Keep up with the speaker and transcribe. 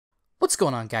What's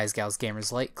going on, guys, gals,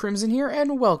 gamers, like Crimson here,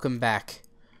 and welcome back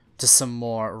to some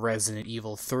more Resident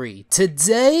Evil 3.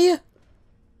 Today,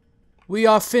 we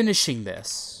are finishing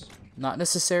this. Not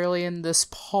necessarily in this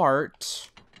part,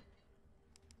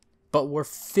 but we're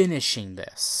finishing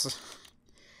this.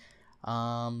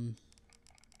 Like,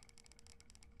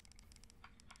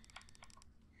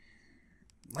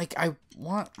 I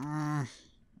want... I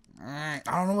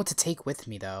don't know what to take with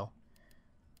me, though.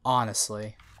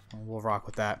 Honestly. We'll rock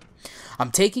with that.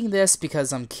 I'm taking this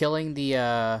because I'm killing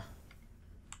the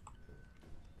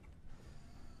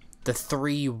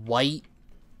 3 white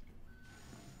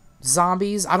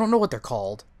zombies. I don't know what they're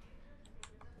called.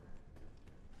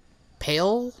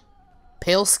 Pale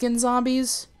skin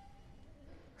zombies?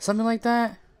 Something like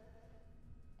that?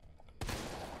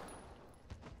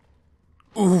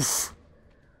 Oof.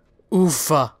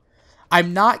 Oofa.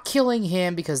 I'm not killing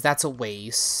him because that's a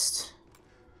waste.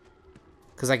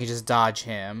 Because I can just dodge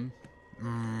him.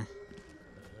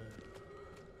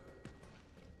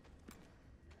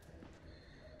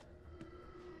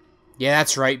 Yeah,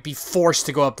 that's right. Be forced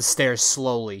to go up the stairs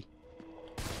slowly.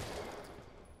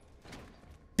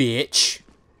 Bitch.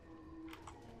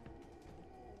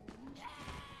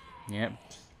 Yep.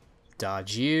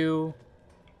 Dodge you.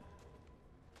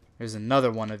 There's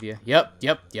another one of you. Yep.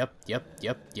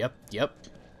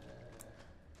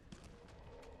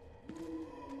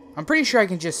 I'm pretty sure I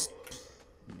can just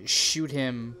shoot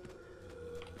him.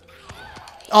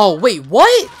 Oh, wait,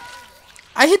 what?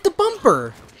 I hit the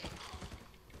bumper.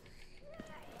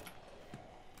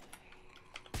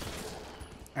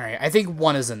 Alright, I think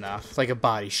one is enough. Like a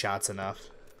body shot's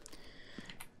enough.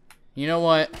 You know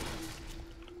what?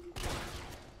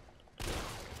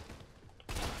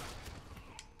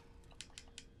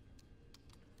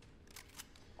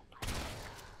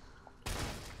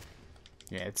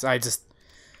 Yeah, I just...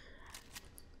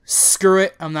 Screw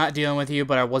it, I'm not dealing with you,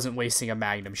 but I wasn't wasting a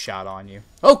magnum shot on you.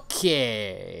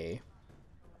 Okay.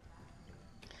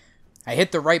 I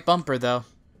hit the right bumper, though.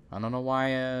 I don't know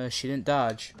why she didn't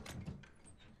dodge.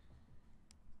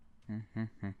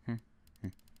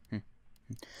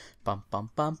 Bum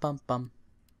bum bum bum bum.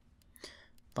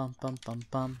 Bum bum bum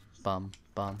bum bum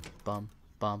bum bum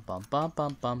bum bum bum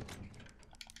bum bum.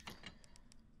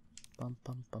 Bum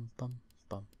bum bum bum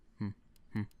bum.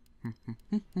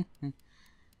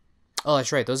 Oh,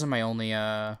 that's right. Those are my only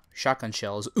shotgun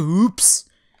shells. Oops.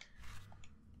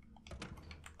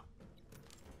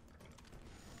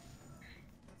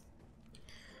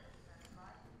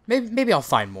 Maybe I'll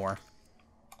find more.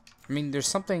 I mean, there's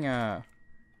something in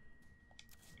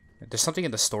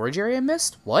the storage area I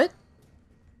missed? What?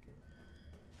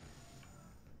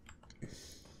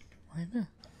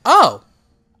 Oh.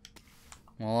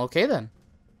 Well, okay then.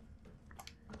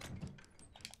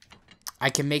 I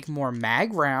can make more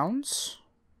mag rounds,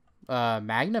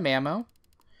 magnum ammo.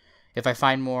 If I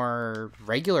find more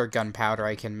regular gunpowder,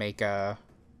 I can make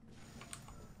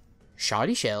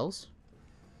shoddy shells.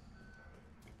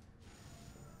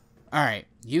 Alright,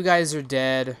 you guys are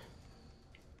dead.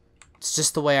 It's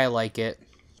just the way I like it.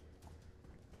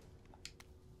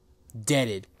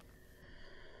 Deaded.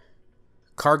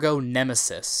 Cargo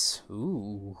Nemesis.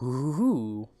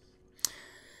 Ooh.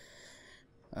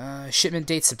 Shipment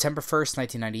date September 1st,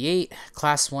 1998.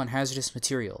 Class 1 hazardous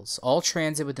materials. All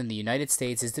transit within the United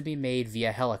States is to be made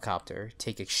via helicopter.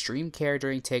 Take extreme care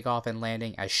during takeoff and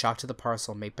landing, as shock to the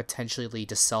parcel may potentially lead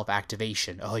to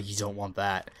self-activation. Oh, you don't want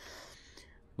that.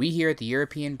 We here at the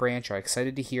European branch are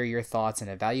excited to hear your thoughts and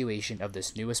evaluation of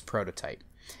this newest prototype,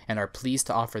 and are pleased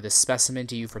to offer this specimen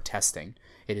to you for testing.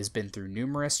 It has been through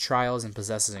numerous trials and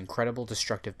possesses incredible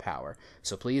destructive power,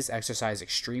 so please exercise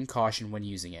extreme caution when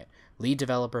using it. Lead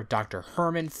developer, Dr.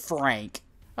 Herman Frank.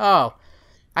 Oh,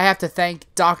 I have to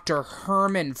thank Dr.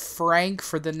 Herman Frank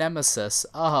for the Nemesis.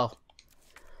 Oh,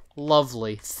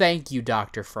 lovely. Thank you,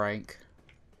 Dr. Frank.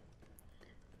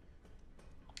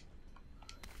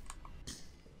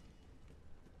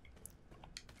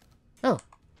 Oh,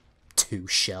 2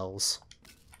 shells.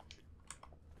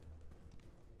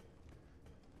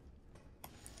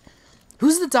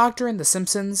 Who's the doctor in The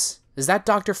Simpsons? Is that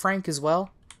Dr. Frank as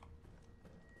well?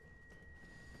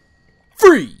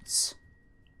 Freeze!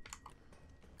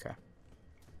 Okay.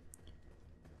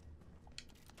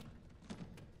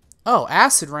 Oh,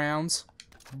 acid rounds.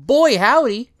 Boy,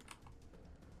 howdy!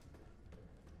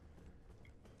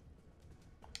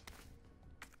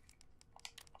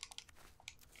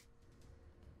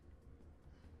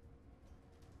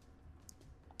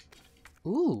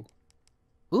 Ooh.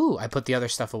 Ooh, I put the other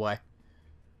stuff away.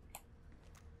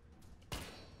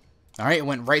 Alright, it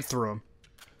went right through him.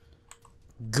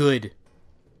 Good.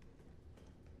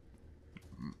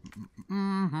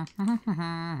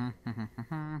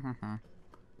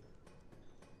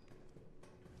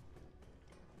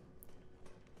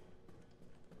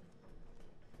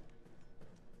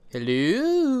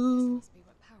 Hello?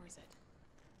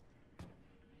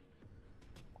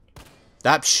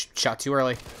 That shot too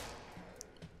early.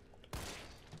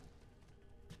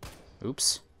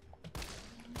 Oops.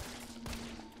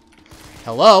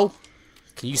 Hello?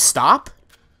 Can you stop?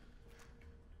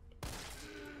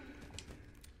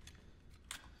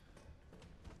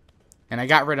 And I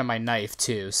got rid of my knife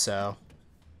too, so...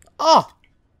 Oh!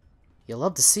 You'll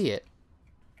love to see it.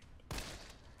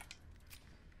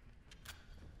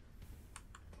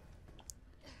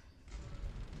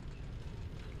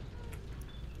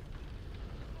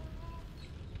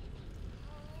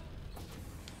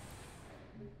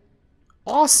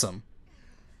 Awesome.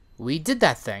 We did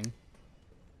that thing.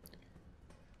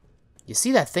 You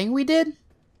see that thing we did?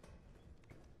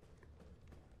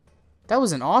 That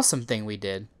was an awesome thing we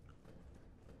did.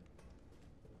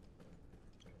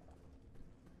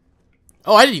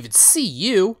 Oh, I didn't even see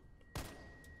you.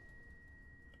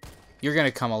 You're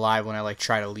gonna come alive when I, like,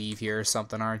 try to leave here or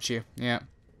something, aren't you? Yeah.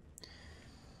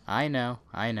 I know.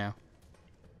 I know.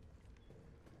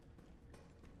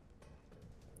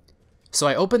 So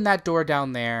I opened that door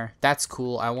down there. That's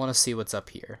cool. I want to see what's up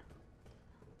here.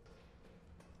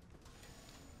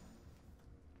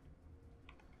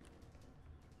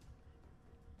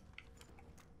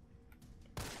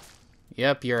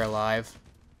 Yep, you're alive.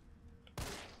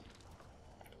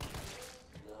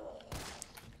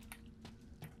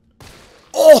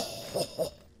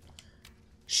 Oh!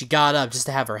 She got up just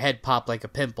to have her head pop like a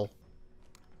pimple.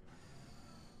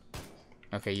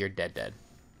 Okay, you're dead.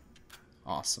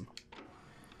 Awesome.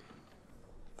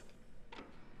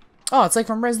 Oh, it's like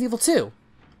from Resident Evil 2.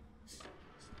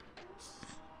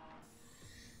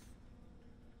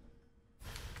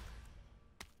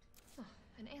 Oh,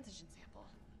 an antigen sample.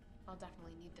 I'll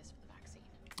definitely need this for the vaccine.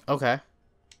 Okay.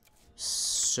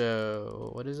 So,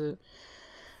 what is it?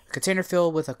 A container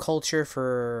filled with a culture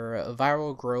for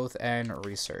viral growth and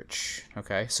research.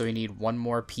 Okay, so we need one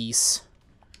more piece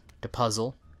to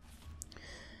puzzle.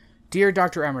 Dear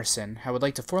Dr. Emerson, I would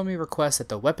like to formally request that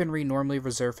the weaponry normally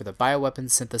reserved for the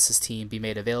bioweapons synthesis team be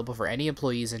made available for any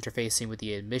employees interfacing with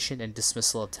the admission and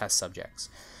dismissal of test subjects.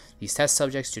 These test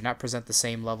subjects do not present the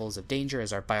same levels of danger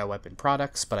as our bioweapon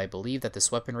products, but I believe that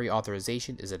this weaponry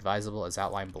authorization is advisable as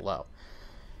outlined below.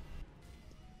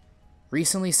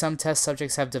 Recently, some test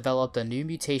subjects have developed a new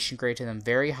mutation granting them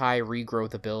very high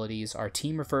regrowth abilities. Our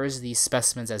team refers to these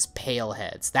specimens as pale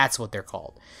heads. That's what they're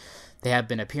called. They have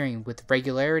been appearing with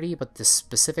regularity, but the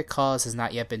specific cause has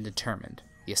not yet been determined.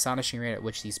 The astonishing rate at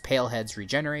which these pale heads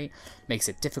regenerate makes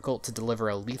it difficult to deliver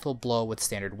a lethal blow with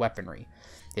standard weaponry.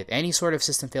 If any sort of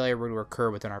system failure were to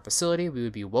occur within our facility, we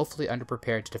would be woefully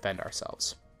underprepared to defend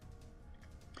ourselves.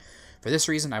 For this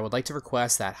reason, I would like to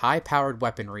request that high-powered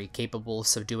weaponry capable of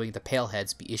subduing the pale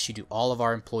heads be issued to all of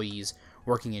our employees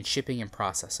working in shipping and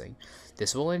processing.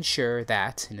 This will ensure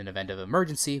that, in an event of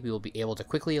emergency, we will be able to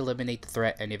quickly eliminate the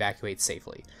threat and evacuate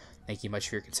safely. Thank you much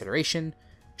for your consideration.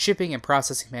 Shipping and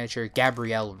Processing Manager,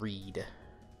 Gabrielle Reed.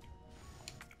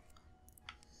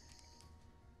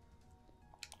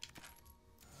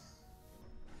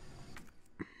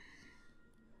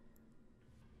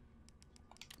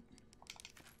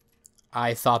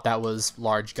 I thought that was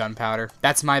large gunpowder.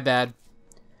 That's my bad.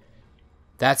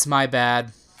 That's my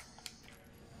bad.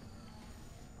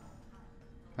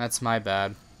 That's my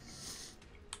bad.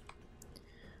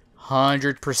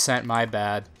 100% my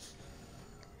bad.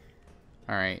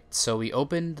 Alright, so we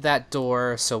opened that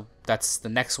door, so that's the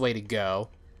next way to go.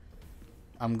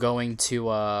 I'm going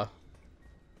to,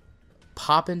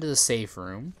 pop into the safe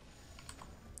room.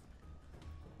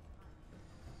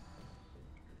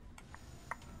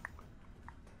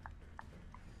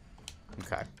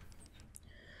 Okay.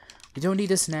 We don't need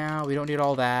this now. We don't need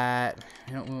all that.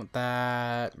 I don't want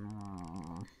that.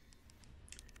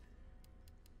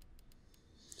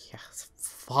 Yeah,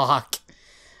 fuck.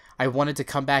 I wanted to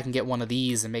come back and get one of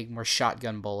these and make more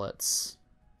shotgun bullets.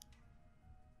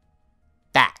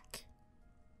 Back.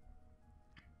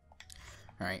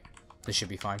 Alright. This should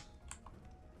be fine.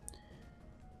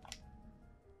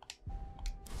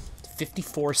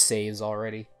 54 saves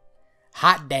already.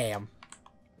 Hot damn.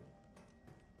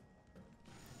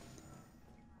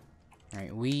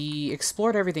 Alright, we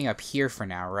explored everything up here for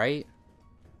now, right?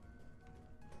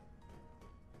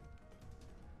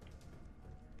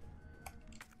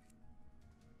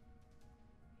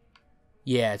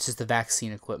 Yeah, it's just the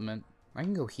vaccine equipment. I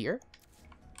can go here?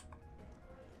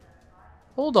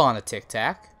 Hold on a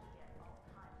tic-tac.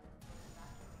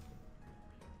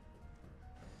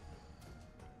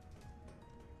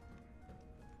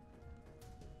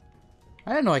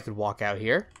 I didn't know I could walk out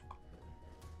here.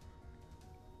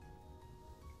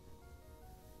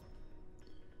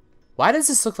 Why does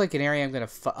this look like an area I'm gonna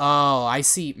oh, I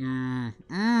see.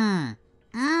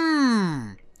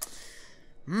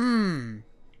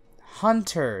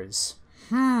 Hunters.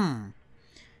 I'm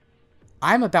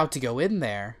about to go in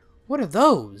there. What are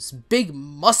those? Big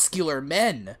muscular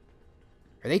men.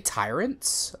 Are they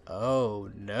tyrants?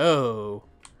 Oh, no.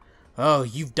 Oh,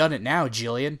 you've done it now,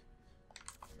 Jillian.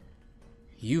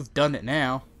 You've done it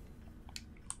now.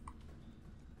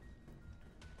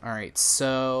 Alright,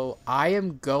 so I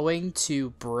am going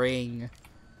to bring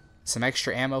some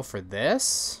extra ammo for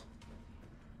this.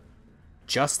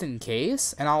 Just in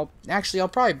case. And I'll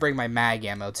probably bring my mag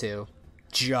ammo too.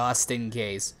 Just in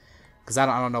case. Because I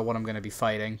don't know what I'm going to be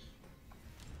fighting.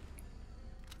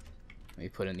 Let me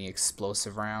put in the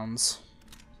explosive rounds.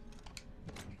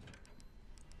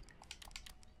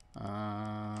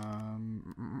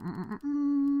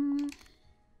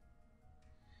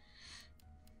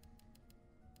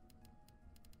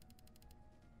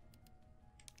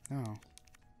 Oh.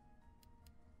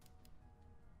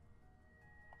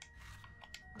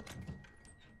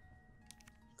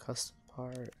 Custom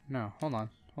part. No, hold on.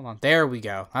 Hold on. There we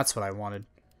go. That's what I wanted.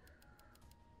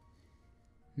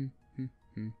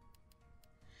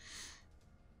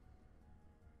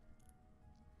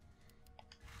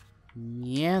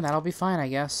 Yeah, that'll be fine, I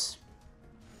guess.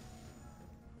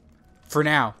 For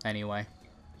now, anyway.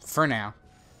 For now.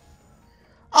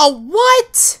 Oh,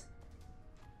 what?!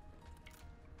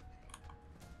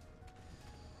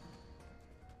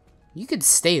 You could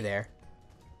stay there.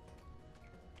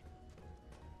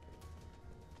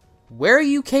 Where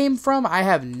you came from, I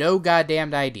have no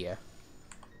goddamned idea.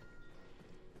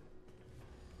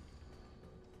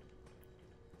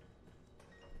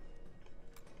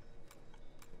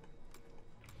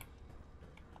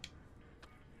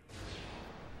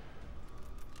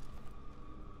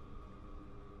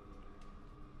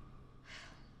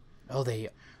 Oh, they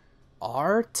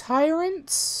are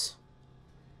tyrants?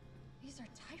 These are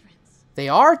tyrants. They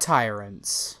are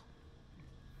tyrants.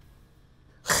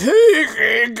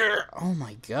 Oh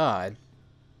my god.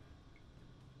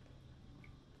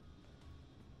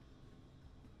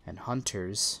 And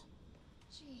hunters.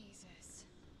 Jesus.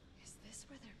 Is this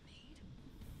where they're made?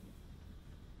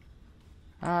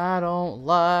 I don't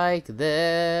like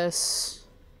this.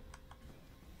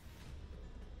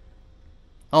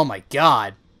 Oh my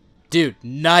god. Dude,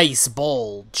 nice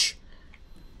bulge.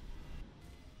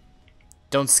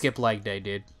 Don't skip leg day,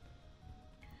 dude.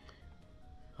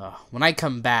 When I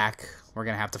come back, we're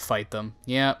gonna have to fight them.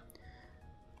 Yep.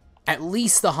 At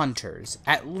least the hunters.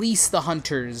 At least the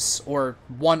hunters, or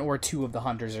one or two of the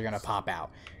hunters are gonna pop out.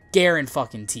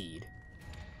 Guaranteed.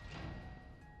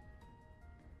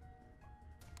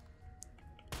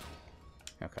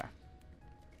 Okay.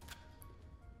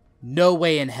 No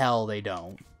way in hell they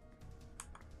don't.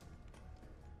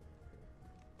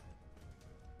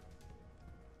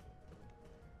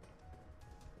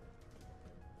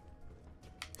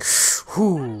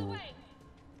 Whew.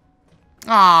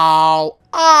 Oh,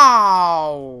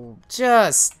 oh,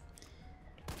 just.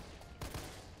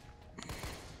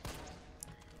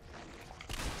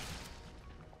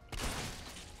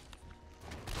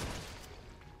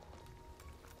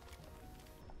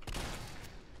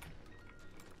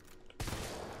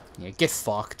 Yeah, get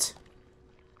fucked.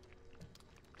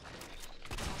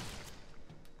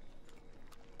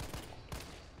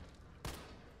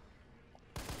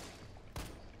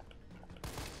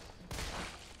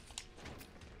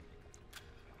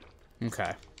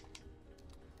 Okay.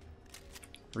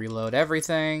 Reload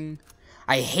everything.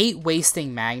 I hate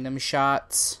wasting magnum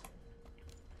shots,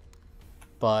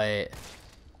 but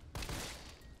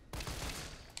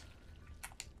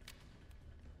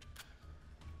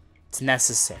it's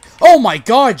necessary. Oh my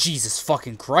god, Jesus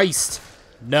fucking Christ.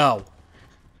 No.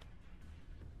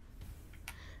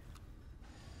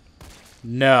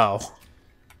 No.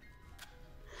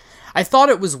 I thought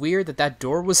it was weird that that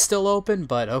door was still open,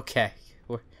 but okay.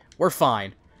 We're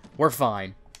fine. We're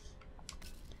fine.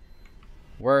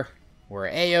 We're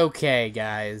A-okay,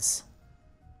 guys.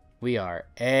 We are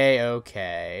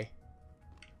A-okay.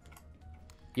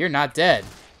 You're not dead.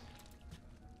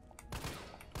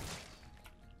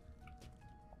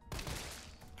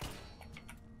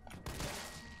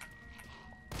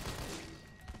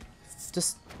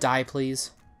 Just die, please.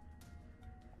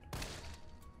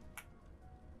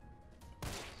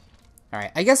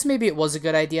 Alright, I guess maybe it was a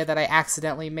good idea that I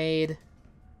accidentally made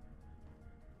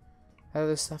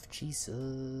other stuff.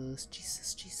 Jesus,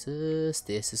 Jesus,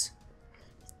 Jesus.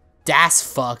 That's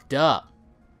fucked up.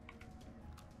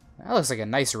 That looks like a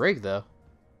nice rig, though.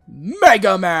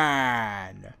 Mega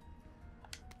Man!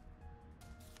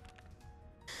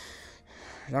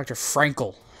 Dr.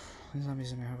 Frankel.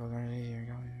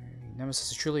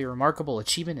 Nemesis is truly a remarkable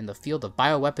achievement in the field of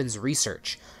bioweapons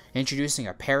research. Introducing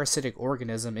a parasitic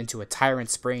organism into a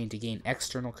Tyrant's brain to gain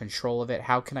external control of it,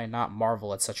 how can I not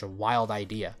marvel at such a wild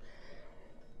idea?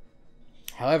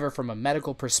 However, from a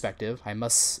medical perspective, I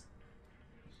must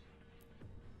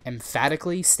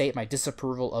emphatically state my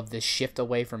disapproval of this shift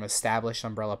away from established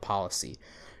Umbrella policy.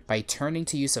 By turning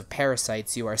to use of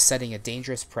parasites, you are setting a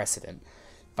dangerous precedent.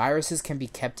 Viruses can be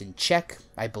kept in check.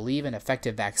 I believe an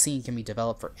effective vaccine can be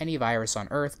developed for any virus on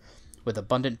Earth, with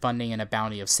abundant funding and a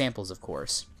bounty of samples, of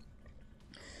course.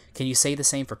 Can you say the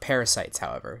same for parasites,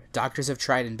 however? Doctors have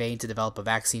tried in vain to develop a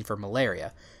vaccine for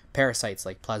malaria. Parasites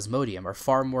like Plasmodium are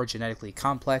far more genetically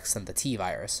complex than the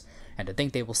T-virus, and to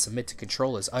think they will submit to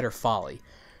control is utter folly.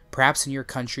 Perhaps in your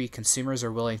country, consumers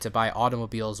are willing to buy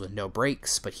automobiles with no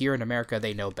brakes, but here in America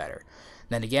they know better.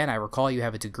 Then again, I recall you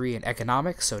have a degree in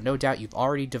economics, so no doubt you've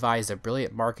already devised a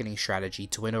brilliant marketing strategy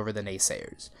to win over the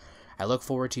naysayers. I look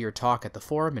forward to your talk at the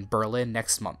forum in Berlin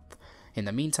next month. In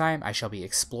the meantime, I shall be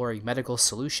exploring medical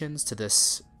solutions to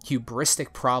this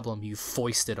hubristic problem you've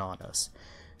foisted on us.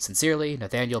 Sincerely,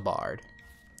 Nathaniel Bard.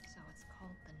 So it's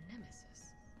called the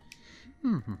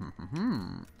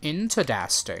Nemesis.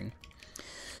 Interesting.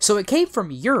 So it came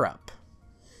from Europe.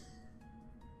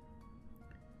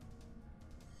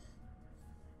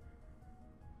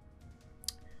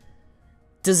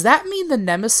 Does that mean the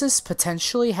Nemesis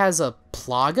potentially has a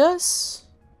Plagas?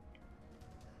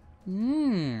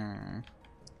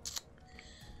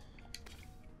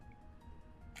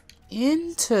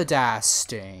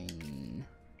 Interesting.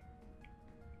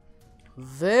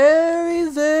 Very,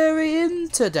 very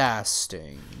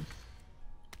interesting.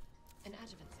 An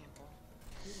adjuvant sample.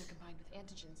 These are combined with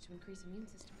antigens to increase immune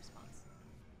system response.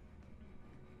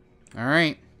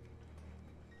 Alright.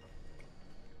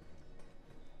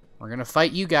 We're gonna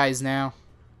fight you guys now.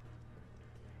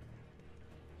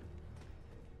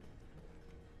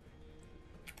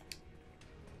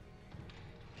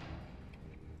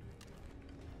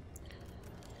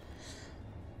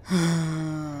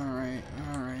 Alright,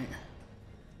 alright.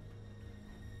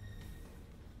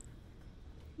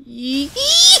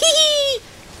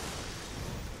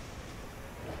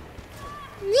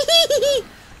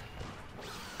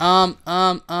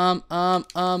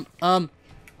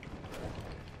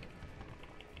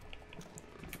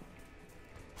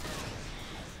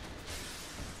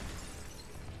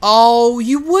 Oh,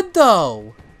 you would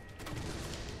though.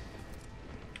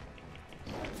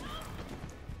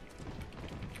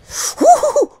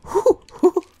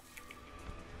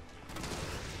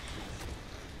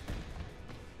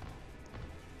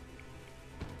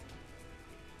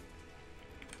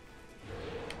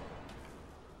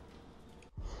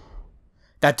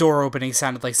 That door opening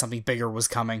sounded like something bigger was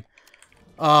coming.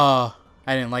 Oh,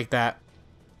 I didn't like that.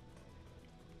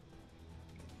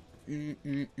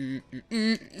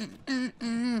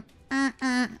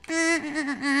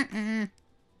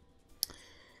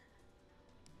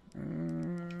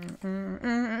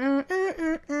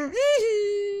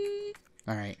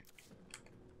 Alright.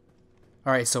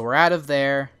 Alright, so we're out of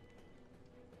there.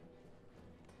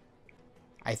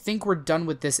 I think we're done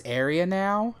with this area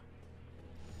now.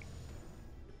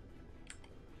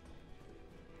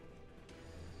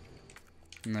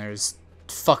 And there's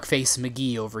fuckface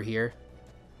McGee over here.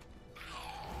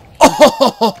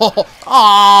 Oh!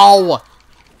 Oh!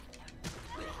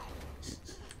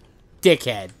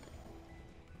 Dickhead.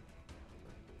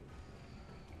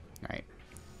 Alright.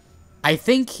 I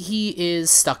think he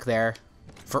is stuck there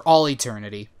for all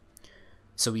eternity.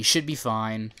 So we should be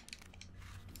fine.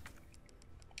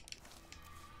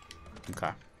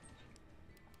 Okay.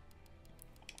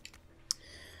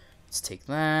 Let's take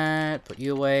that, put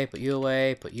you away, put you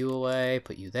away, put you away,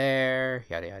 put you there,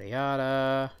 yada yada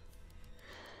yada.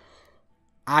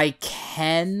 I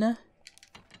can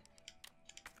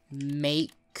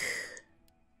make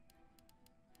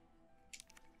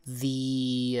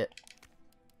the...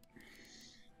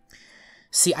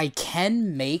 See, I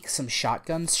can make some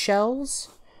shotgun shells,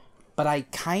 but I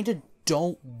kind of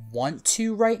don't want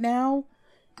to right now,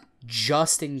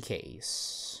 just in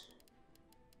case.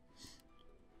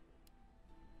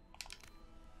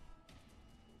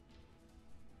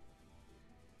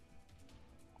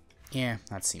 Yeah,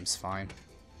 that seems fine.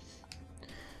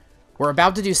 We're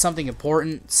about to do something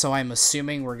important, so I'm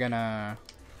assuming we're gonna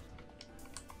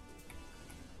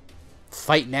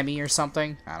fight Nemmy or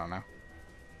something. I don't know.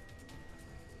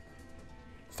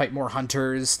 Fight more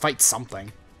hunters. Fight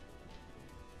something.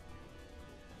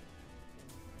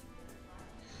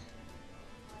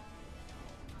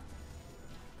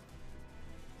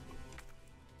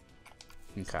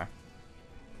 Okay.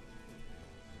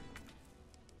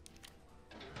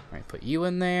 Alright, put you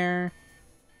in there.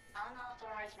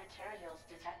 Unauthorized materials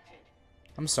detected.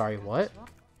 I'm sorry, what?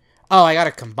 Oh, I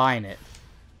gotta combine it.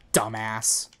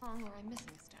 Dumbass. Wrong, or I'm missing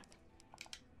a step.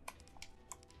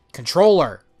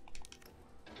 Controller.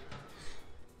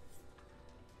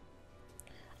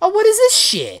 Oh, what is this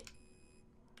shit?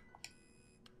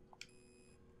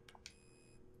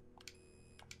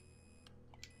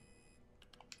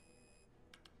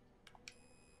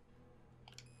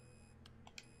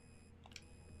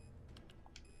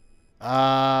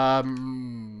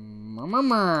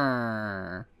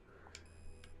 Murmur.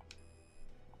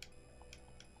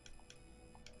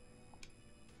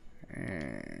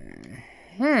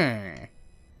 Huh.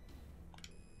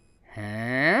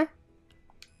 Huh?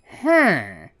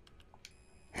 Huh.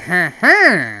 Huh.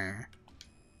 Huh.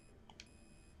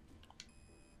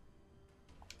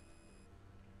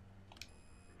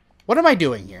 What am I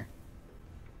doing here?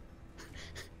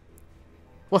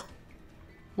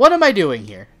 What am I doing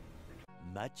here?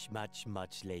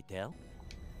 Much later.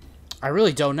 I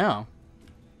really don't know.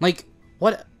 Like,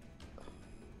 what?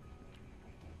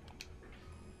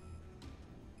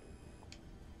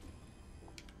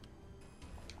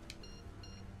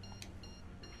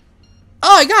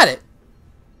 Oh, I got it!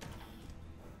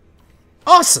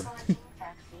 Awesome! Vaccine.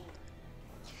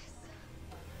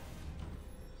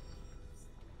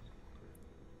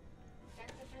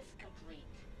 Synthesis complete.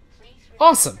 Please release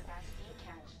Awesome! the vaccine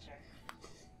canister.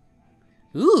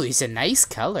 Ooh, it's a nice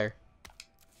color.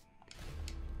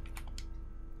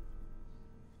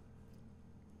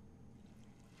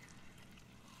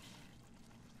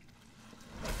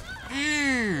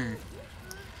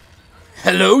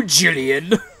 Hello,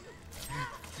 Jillian.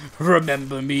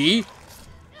 Remember me?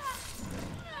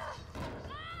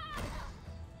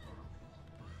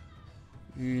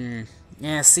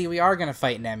 Yeah, see, we are gonna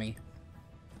fight Nemmy.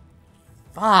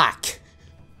 Fuck.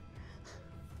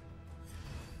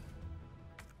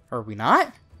 Are we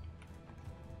not?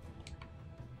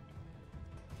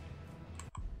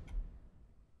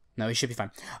 No, we should be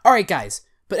fine. Alright, guys.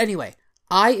 But anyway,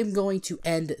 I am going to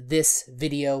end this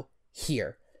video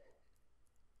here.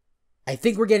 I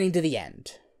think we're getting to the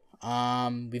end.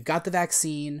 We've got the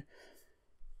vaccine.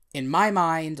 In my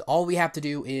mind, all we have to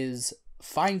do is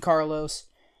find Carlos,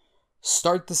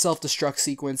 start the self-destruct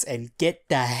sequence, and get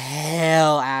the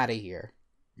hell out of here.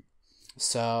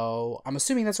 So, I'm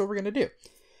assuming that's what we're going to do.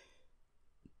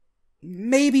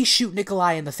 Maybe shoot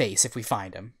Nikolai in the face if we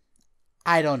find him.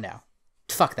 I don't know.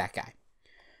 Fuck that guy.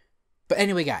 But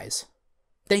anyway, guys,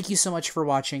 thank you so much for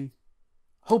watching.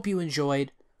 Hope you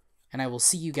enjoyed, and I will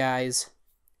see you guys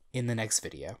in the next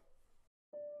video.